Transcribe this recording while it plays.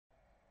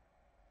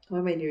Why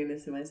am I doing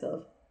this to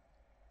myself?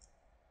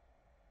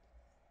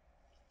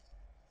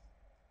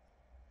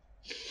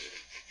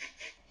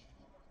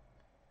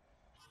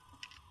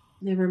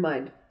 Never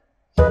mind.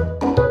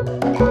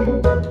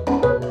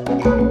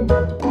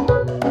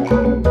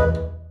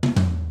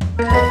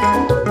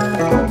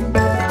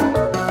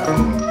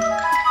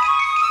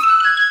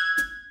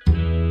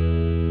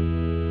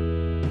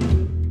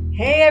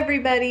 Hey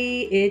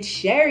everybody, it's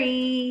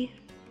Sheri.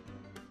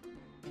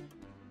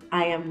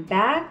 I am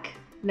back,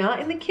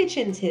 not in the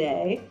kitchen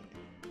today,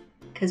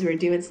 because we're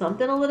doing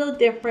something a little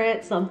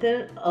different,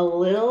 something a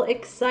little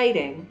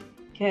exciting.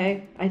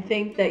 Okay, I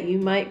think that you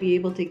might be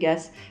able to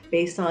guess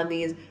based on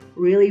these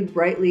really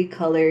brightly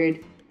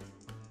colored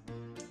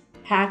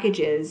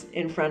packages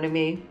in front of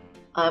me.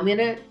 I'm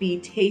gonna be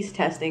taste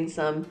testing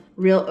some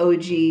real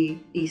OG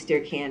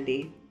Easter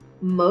candy.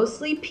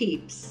 Mostly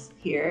Peeps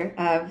here.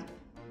 I have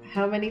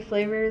how many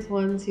flavors?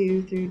 1,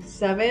 2, 3,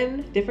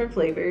 7 different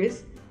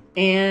flavors.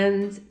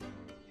 And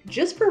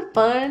just for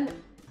fun,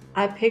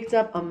 I picked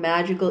up a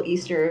magical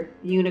Easter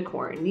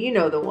unicorn. You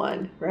know the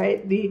one,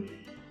 right? The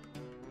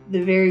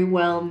very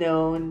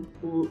well-known,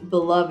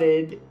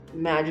 beloved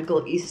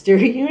magical Easter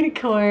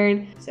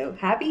unicorn. So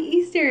happy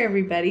Easter,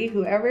 everybody,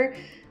 whoever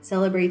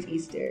celebrates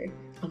Easter.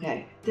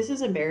 Okay, this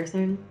is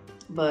embarrassing,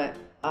 but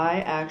I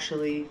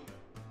actually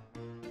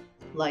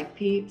like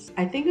Peeps.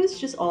 I think it was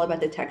just all about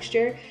the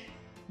texture.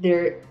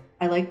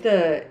 I like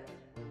the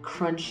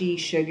crunchy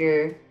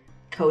sugar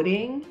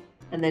coating,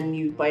 and then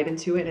you bite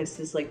into it and it's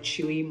this like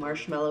chewy,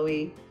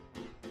 marshmallowy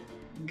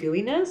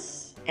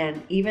gooiness.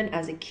 And even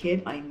as a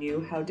kid, I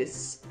knew how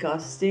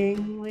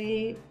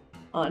disgustingly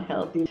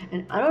unhealthy.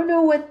 And I don't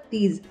know what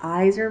these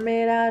eyes are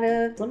made out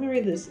of. Let me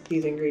read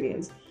these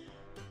ingredients.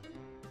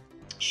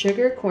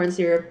 Sugar, corn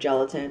syrup,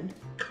 gelatin,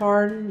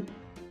 carnauba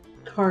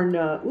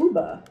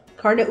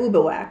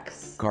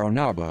wax.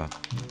 Carnauba.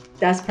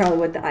 That's probably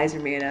what the eyes are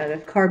made out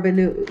of.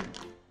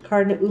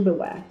 Carnauba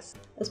wax.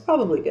 That's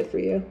probably good for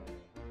you.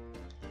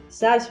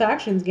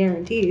 Satisfaction's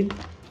guaranteed.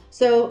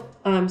 So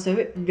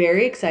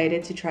very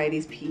excited to try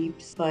these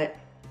Peeps, but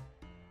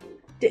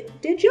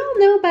did y'all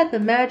know about the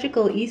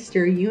magical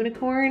Easter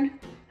unicorn?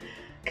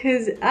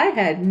 Cause I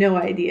had no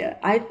idea.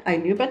 I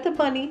knew about the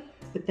bunny,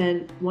 but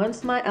then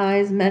once my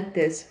eyes met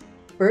this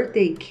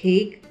birthday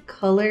cake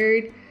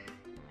colored,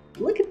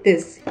 look at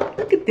this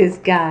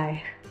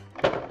guy.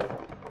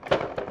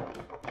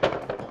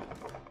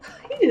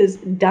 He is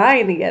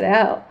dying to get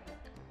out.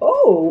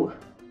 Oh,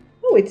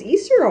 it's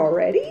Easter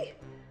already?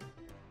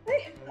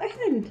 I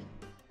had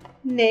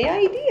no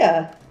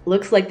idea.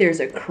 Looks like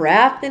there's a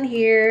craft in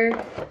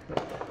here.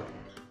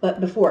 But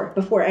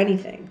before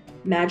anything,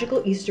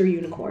 magical Easter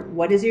unicorn.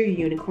 What is your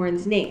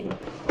unicorn's name?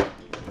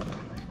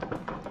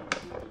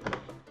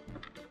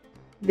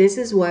 This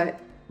is what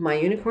my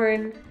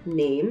unicorn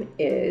name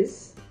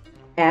is.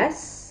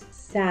 S,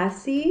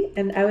 Sassy,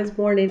 and I was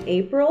born in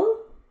April.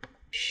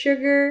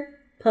 Sugar,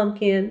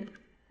 pumpkin.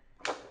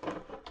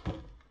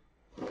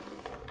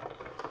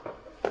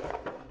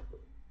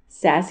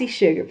 Sassy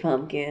Sugar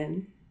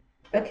Pumpkin.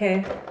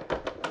 Okay.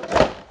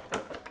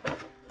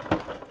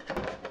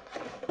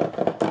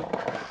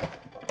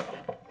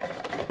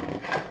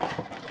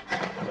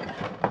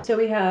 So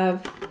we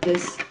have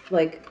this,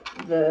 like,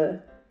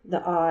 the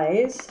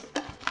eyes.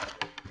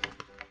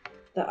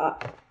 The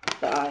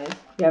eyes.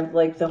 You have,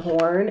 like, the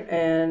horn,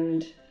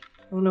 and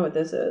I don't know what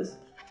this is.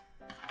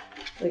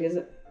 Like, is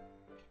it?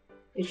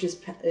 It's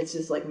just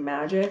like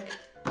magic.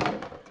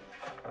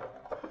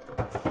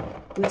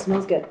 Ooh, it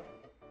smells good.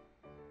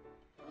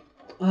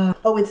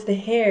 Oh, it's the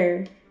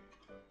hair.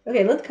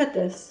 Okay, let's cut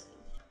this.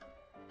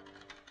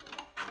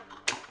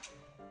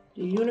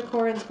 Do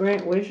unicorns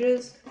grant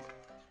wishes?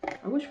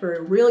 I wish for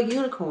a real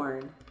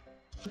unicorn.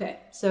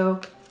 Okay,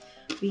 so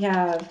we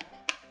have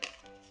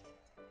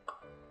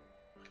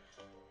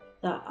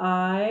the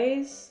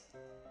eyes,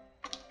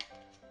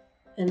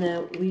 and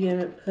then we're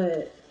gonna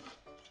put,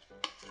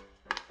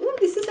 ooh,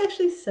 this is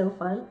actually so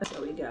fun.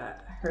 So we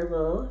got her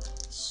little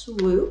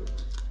swoop.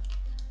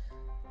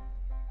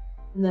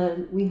 And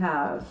then we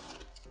have,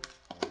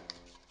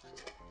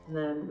 and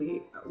then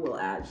we will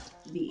add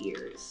the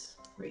ears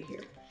right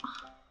here.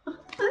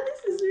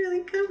 This is really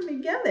coming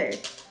together.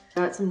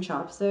 Got some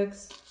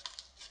chopsticks.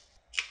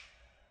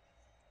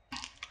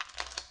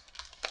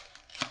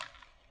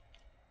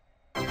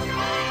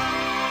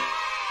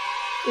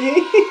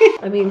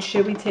 I mean,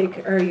 should we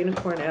take our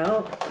unicorn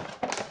out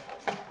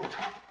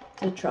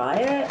to try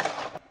it?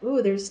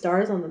 Ooh, there's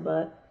stars on the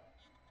butt.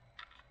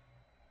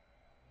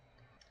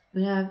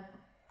 We have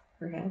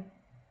her head.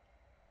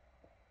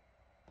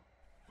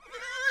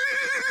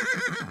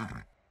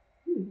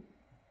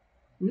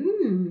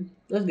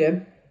 That's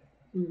good.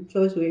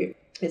 So sweet.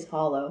 It's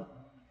hollow.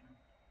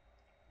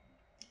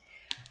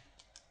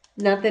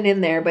 Nothing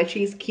in there, but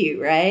she's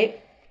cute,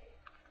 right?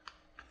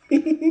 There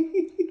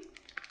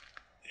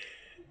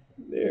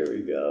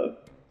we go.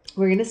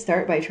 We're gonna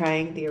start by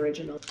trying the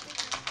original.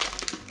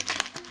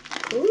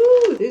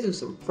 Ooh, these are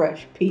some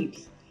fresh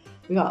Peeps.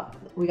 We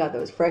got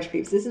those fresh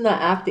Peeps. This is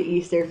not after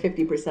Easter,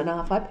 50%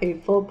 off. I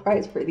paid full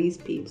price for these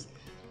Peeps.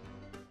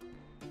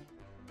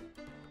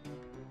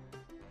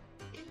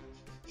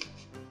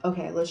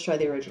 Okay, let's try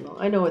the original.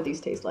 I know what these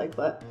taste like,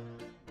 but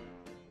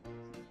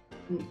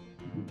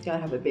gotta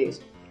have a base.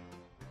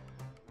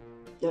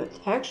 The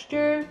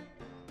texture.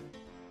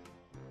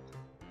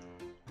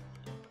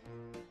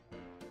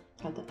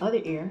 Got the other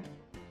ear.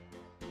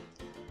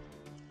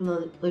 And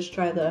then let's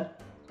try the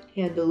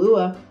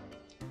Candelua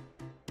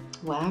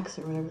wax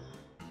or whatever.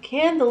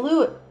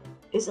 Candelua.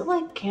 Is it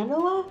like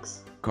candle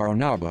wax?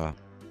 Carnaba.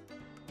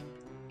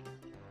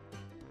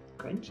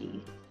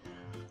 Crunchy.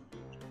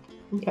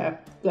 Okay,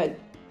 good.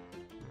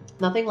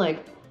 Nothing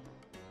like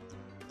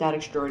that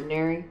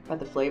extraordinary about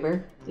the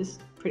flavor. This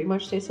pretty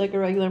much tastes like a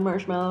regular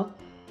marshmallow,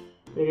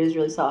 but it is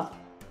really soft.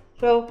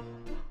 So,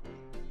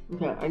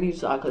 okay, I need to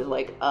stop because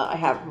like I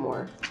have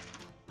more.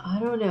 I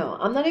don't know.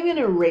 I'm not even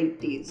gonna rate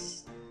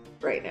these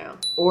right now,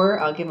 or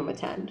I'll give them a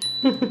 10.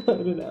 I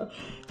don't know.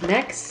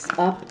 Next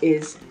up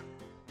is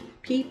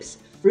Peeps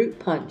Fruit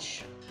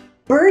Punch.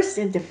 Burst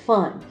into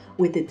fun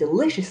with the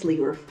deliciously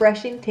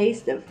refreshing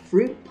taste of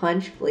fruit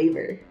punch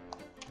flavor.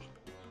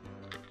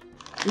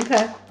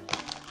 Okay.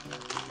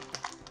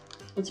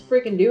 Let's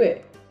freaking do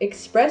it.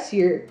 Express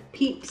your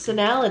peep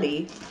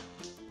personality.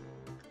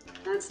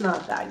 That's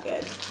not that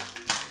good.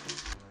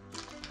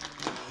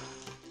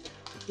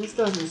 This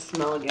doesn't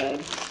smell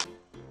good.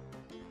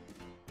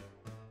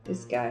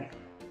 This guy.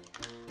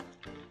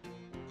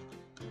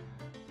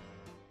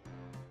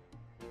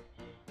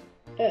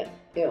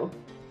 Ew.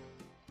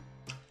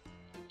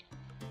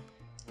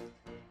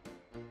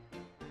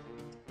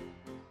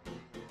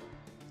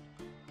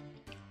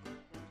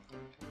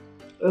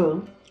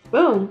 Oh,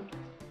 boom.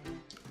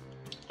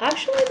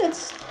 Actually,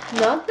 that's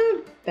not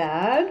that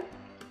bad.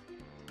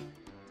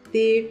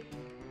 The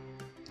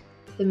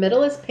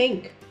middle is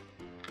pink.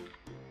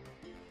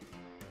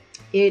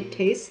 It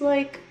tastes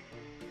like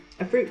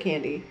a fruit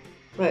candy,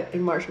 but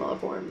in marshmallow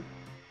form.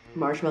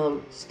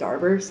 Marshmallow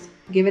Starburst.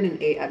 Give it an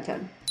 8 out of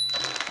 10.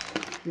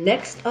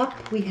 Next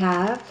up, we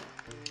have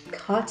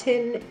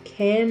Cotton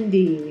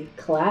Candy.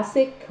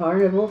 Classic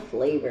carnival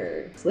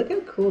flavor. Look how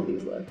cool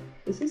these look.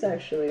 This is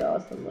actually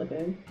awesome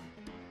looking.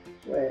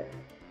 Wait.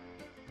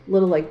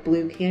 Little like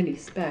blue candy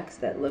specks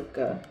that look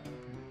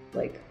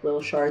like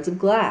little shards of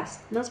glass.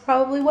 And that's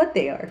probably what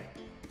they are.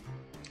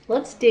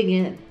 Let's dig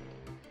in.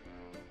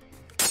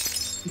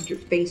 Eat your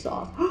face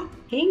off.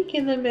 Pink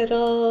in the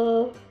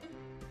middle.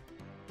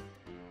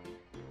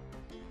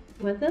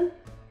 Want them?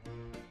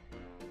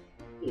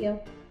 Yeah.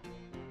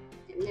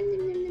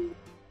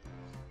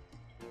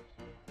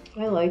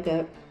 I like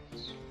that.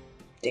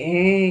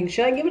 Dang,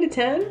 should I give it a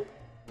 10?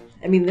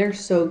 I mean, they're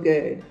so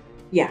good.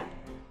 Yeah,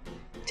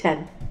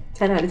 10.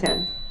 10 out of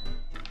 10.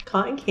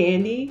 Cotton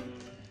candy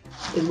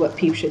is what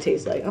Peeps should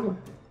taste like. I'm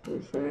gonna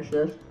finish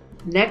this.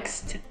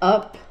 Next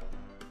up,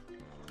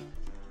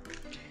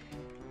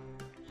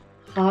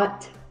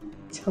 hot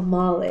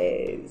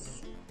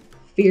tamales.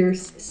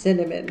 Fierce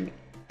cinnamon.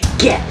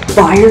 Get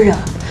fired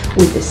up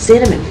with the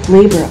cinnamon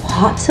flavor of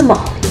hot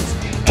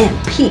tamales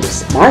and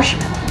Peeps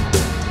marshmallow.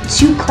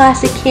 Two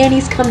classic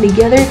candies come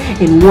together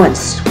in one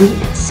sweet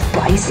and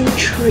spicy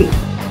treat.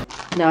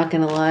 Not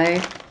gonna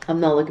lie, I'm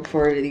not looking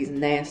forward to these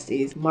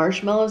nasties.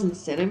 Marshmallows and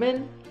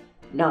cinnamon?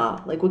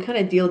 Nah, like what kind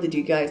of deal did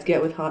you guys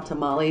get with hot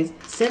tamales?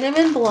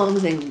 Cinnamon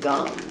belongs in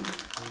gum.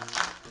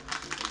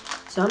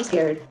 So I'm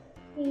scared.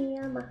 Hey,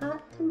 I'm a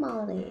hot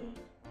tamale.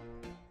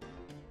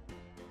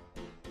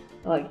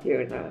 I like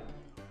doing that.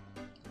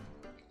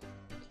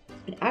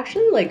 It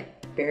actually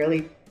like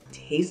barely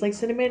tastes like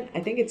cinnamon.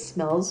 I think it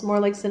smells more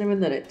like cinnamon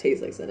than it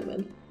tastes like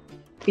cinnamon.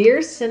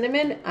 Fierce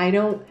cinnamon? I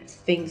don't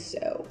think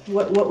so.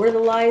 What were the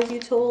lies you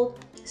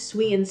told?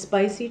 Sweet and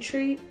spicy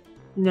treat?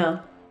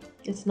 No,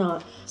 it's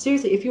not.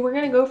 Seriously, if you were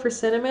gonna go for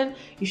cinnamon,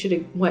 you should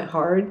have went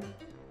hard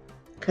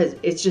because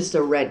it's just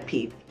a red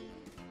peep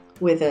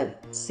with a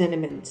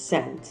cinnamon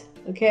scent,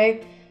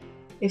 okay?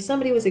 If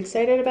somebody was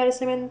excited about a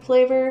cinnamon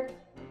flavor,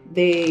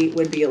 they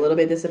would be a little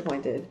bit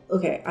disappointed.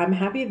 Okay, I'm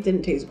happy it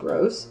didn't taste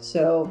gross,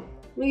 so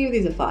I'm gonna give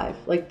these a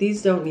 5. Like,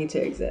 these don't need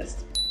to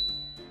exist.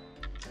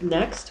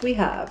 Next, we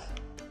have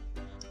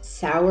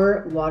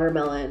sour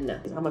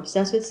watermelon. I'm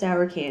obsessed with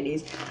sour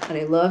candies, and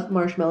I love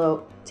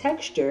marshmallow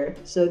texture,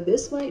 so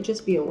this might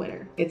just be a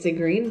winner. It's a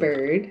green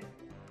bird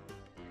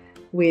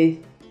with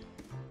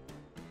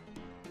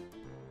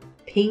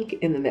pink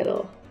in the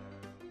middle.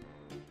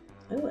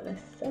 I want to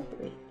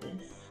separate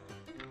this.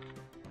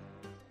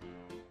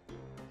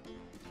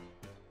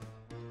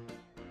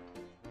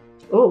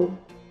 Oh,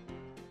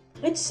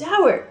 it's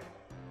sour.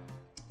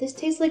 This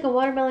tastes like a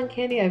watermelon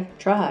candy I've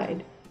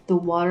tried. The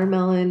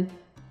watermelon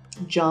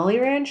Jolly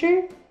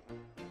Rancher?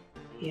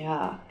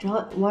 Yeah,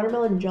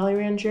 watermelon Jolly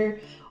Rancher,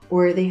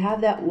 or they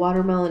have that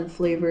watermelon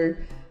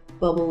flavor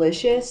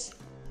Bubblicious.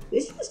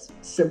 This is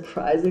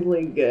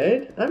surprisingly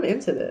good. I'm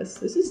into this.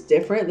 This is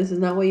different. This is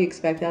not what you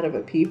expect out of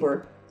a Peep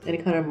or any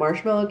kind of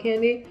marshmallow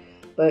candy,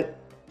 but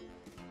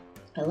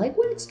I like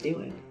what it's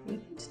doing.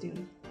 And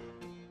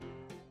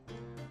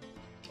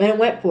it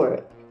went for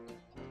it.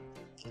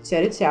 It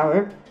said it's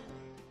sour,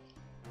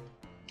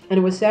 and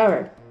it was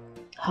sour.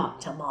 Hot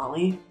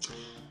tamale.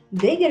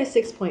 They get a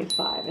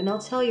 6.5, and I'll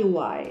tell you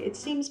why. It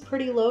seems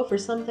pretty low for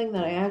something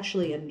that I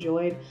actually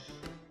enjoyed,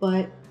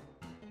 but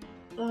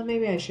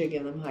maybe I should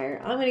give them higher.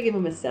 I'm gonna give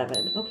them a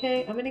 7,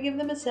 okay? I'm gonna give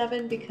them a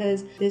 7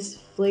 because this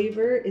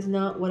flavor is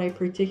not what I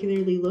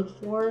particularly look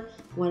for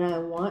when I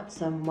want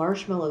some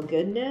marshmallow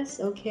goodness,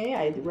 okay?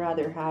 I'd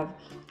rather have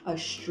a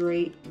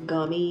straight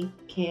gummy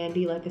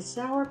candy like a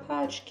Sour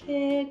Patch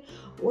Kid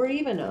or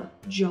even a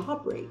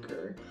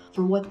Jawbreaker.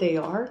 For what they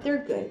are,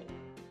 they're good.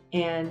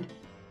 And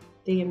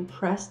they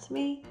impressed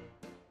me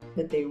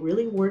that they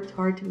really worked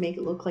hard to make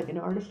it look like an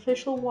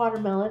artificial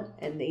watermelon,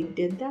 and they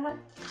did that.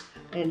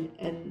 And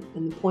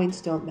the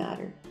points don't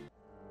matter.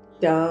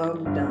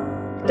 Dum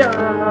dum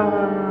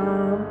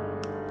dum.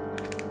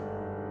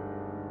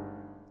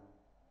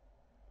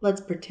 Let's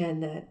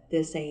pretend that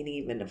this ain't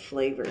even a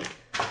flavor.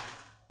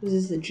 Is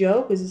this a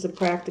joke? Is this a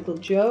practical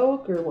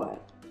joke or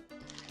what?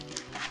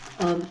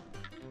 And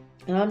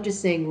I'm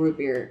just saying root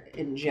beer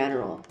in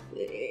general.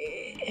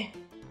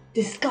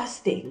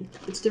 Disgusting.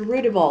 It's the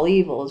root of all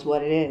evil is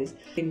what it is.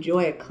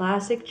 Enjoy a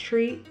classic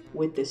treat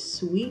with the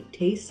sweet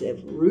taste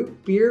of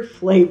root beer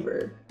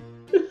flavor.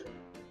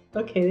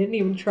 Okay, they didn't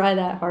even try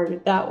that hard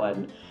with that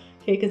one.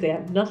 Okay, because they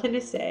have nothing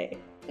to say.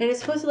 And it's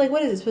supposed to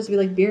what is it? It's supposed to be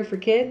like beer for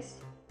kids?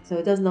 So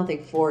it does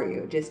nothing for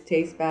you. It just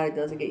tastes bad. It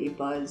doesn't get you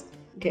buzzed.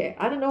 Okay,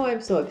 I don't know why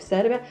I'm so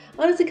upset about it.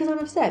 Honestly, because I'm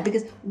upset.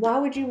 Because why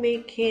would you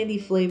make candy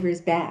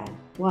flavors bad?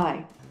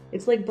 Why?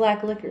 It's like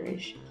black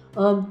licorice.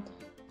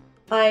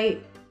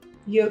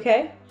 You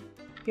okay?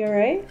 You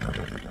alright?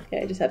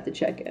 Okay, I just have to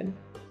check in.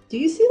 Do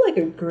you see like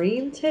a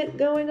green tint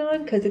going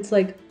on? Because it's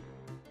like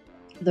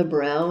the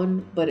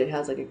brown, but it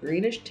has like a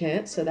greenish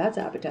tint, so that's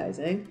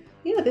appetizing.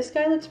 Yeah, this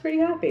guy looks pretty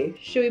happy.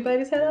 Should we bite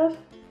his head off?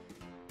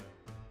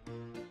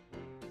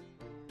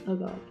 Oh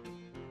god.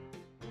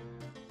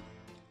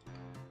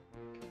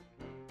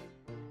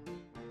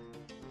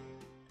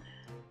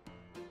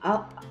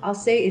 I'll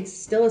say it's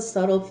still a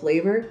subtle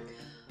flavor,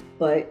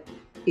 but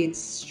it's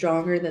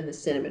stronger than the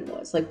cinnamon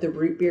was. Like the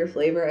root beer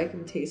flavor, I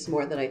can taste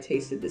more than I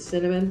tasted the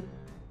cinnamon.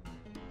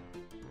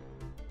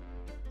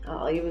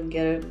 I'll even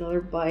get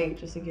another bite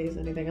just in case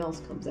anything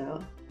else comes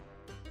out.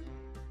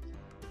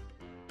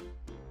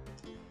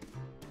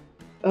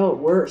 Oh,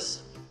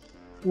 worse.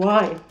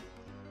 Why?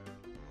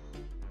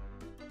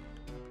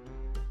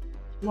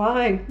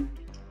 Why?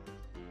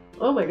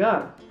 Oh my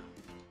god.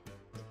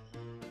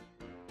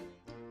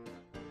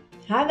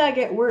 How'd that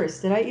get worse?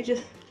 Did I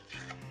just...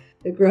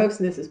 The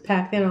grossness is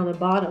packed in on the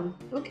bottom.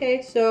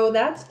 Okay, so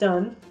that's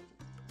done.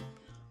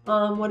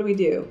 What do we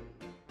do?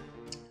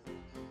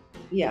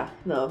 Yeah,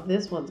 no,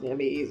 this one's gonna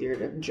be easier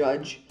to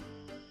judge.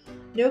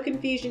 No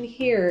confusion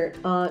here.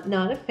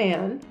 Not a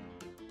fan.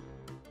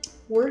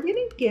 We're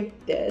gonna give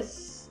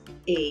this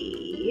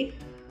a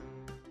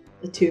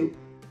 2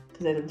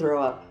 because I didn't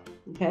throw up.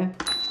 Okay,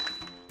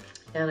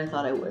 and I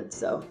thought I would,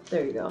 so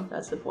there you go.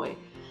 That's the point.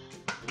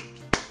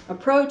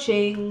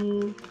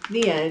 Approaching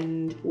the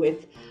end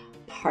with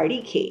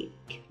party cake,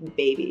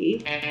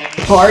 baby.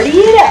 Party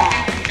it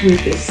up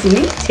with the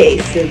sweet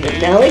taste of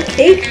vanilla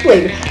cake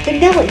flavor.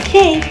 Vanilla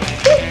cake?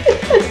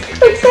 I'm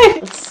so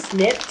excited. Let's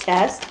sniff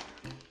test.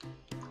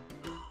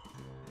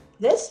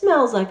 This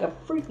smells like a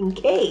freaking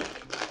cake.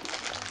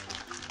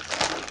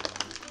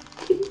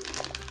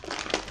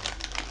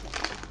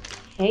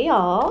 Hey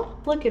y'all,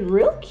 looking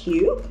real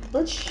cute.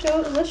 Let's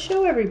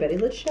show everybody.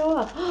 Let's show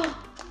off.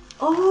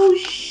 Oh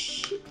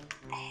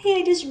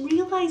hey, I just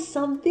realized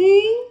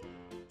something.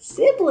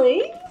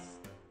 Siblings?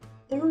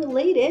 They're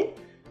related.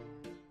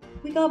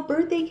 We got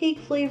birthday cake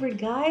flavored,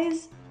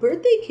 guys.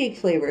 Birthday cake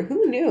flavor.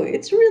 Who knew?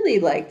 It's really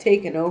like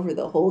taken over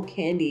the whole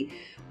candy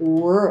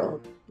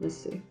world. Let's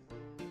see.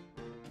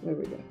 There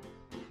we go.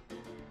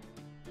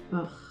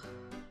 Ugh.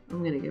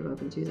 I'm gonna give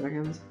up in 2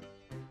 seconds.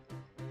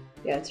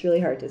 Yeah, it's really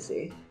hard to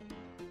see.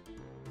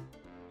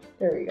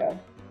 There we go.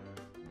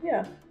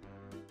 Yeah.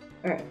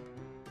 Alright.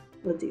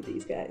 Let's eat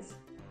these guys.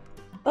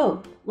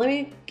 Oh, let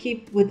me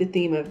keep with the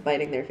theme of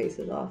biting their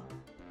faces off.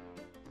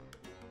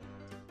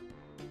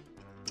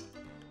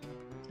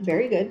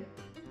 Very good.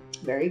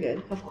 Very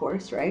good, of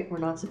course, right? We're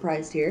not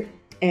surprised here.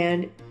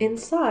 And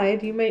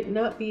inside, you might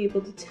not be able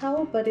to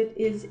tell, but it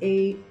is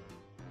a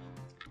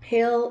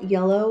pale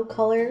yellow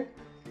color.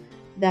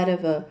 That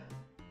of a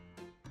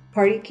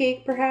party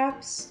cake,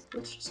 perhaps?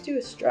 Let's just do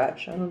a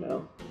stretch. I don't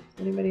know.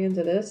 Anybody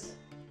into this?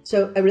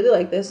 So I really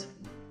like this.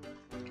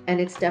 And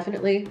it's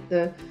definitely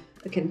a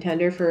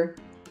contender for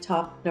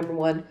top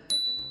 #1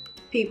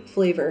 Peep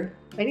flavor.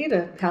 I need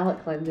a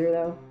palate cleanser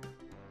though.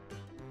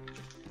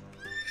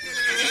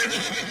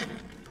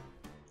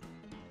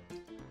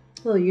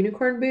 Little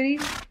unicorn booty.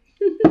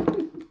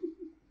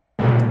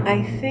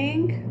 I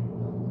think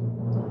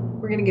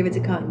we're gonna give it to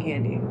cotton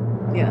candy.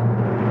 Yeah.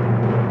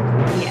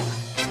 Yeah.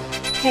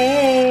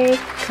 Hey,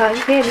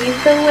 cotton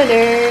candy's the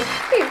winner.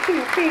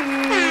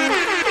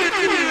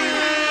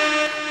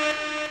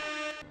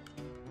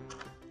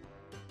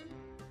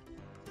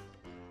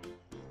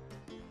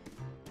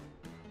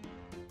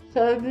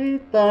 Chubby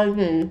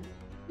bunny.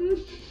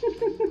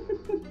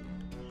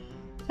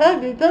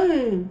 Chubby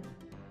bunny.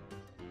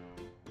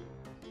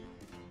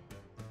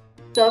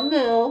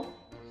 thumbnail.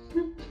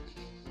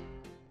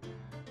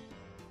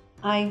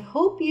 I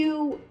hope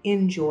you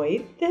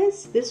enjoyed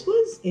this. This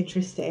was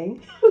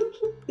interesting.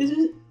 This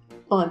was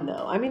fun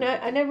though. I mean,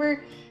 I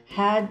never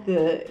had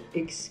the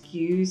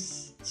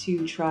excuse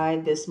to try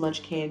this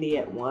much candy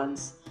at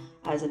once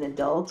as an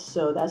adult,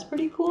 so that's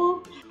pretty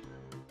cool.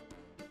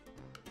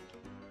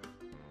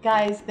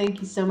 Guys,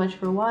 thank you so much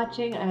for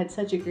watching. I had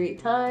such a great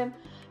time.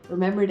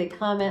 Remember to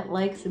comment,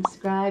 like,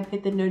 subscribe,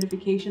 hit the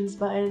notifications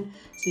button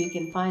so you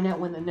can find out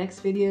when the next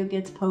video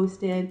gets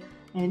posted.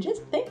 And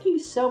just thank you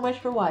so much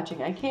for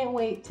watching. I can't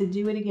wait to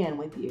do it again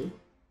with you.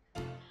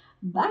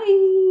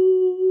 Bye!